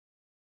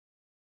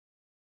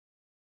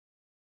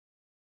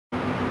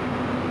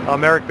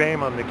I'm Eric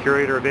Boehm. I'm the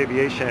Curator of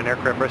Aviation and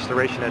Aircraft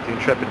Restoration at the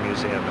Intrepid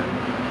Museum.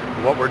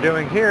 And what we're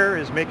doing here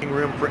is making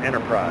room for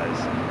Enterprise.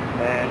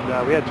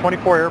 And we had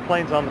 24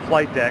 airplanes on the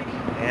flight deck,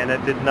 and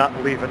it did not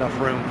leave enough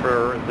room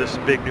for this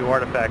big new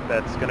artifact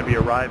that's going to be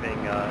arriving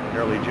in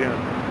early June.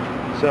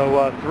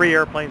 So 3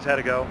 airplanes had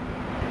to go.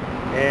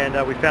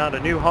 And we found a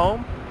new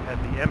home at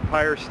the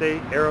Empire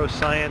State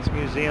Aeroscience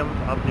Museum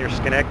up near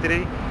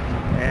Schenectady.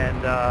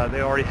 And they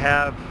already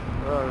have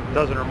a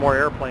dozen or more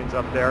airplanes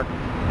up there.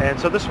 And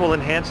so this will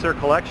enhance their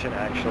collection,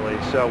 actually.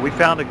 So we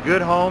found a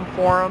good home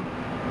for them.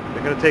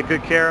 They're going to take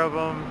good care of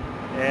them,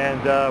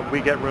 and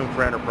we get room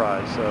for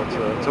Enterprise. So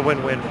it's a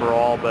win-win for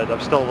all, but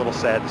I'm still a little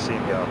sad to see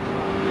them go.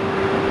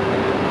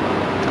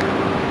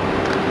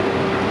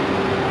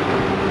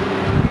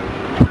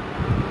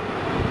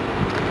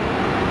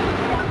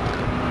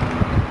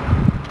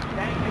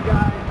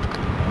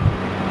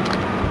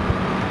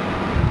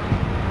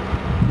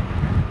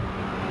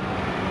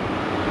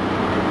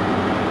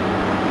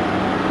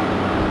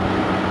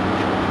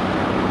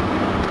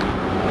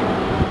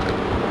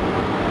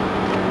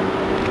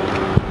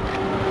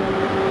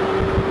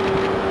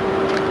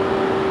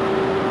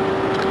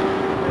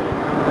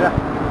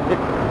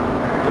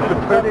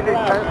 The 30-day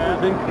test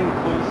was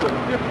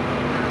inconclusive.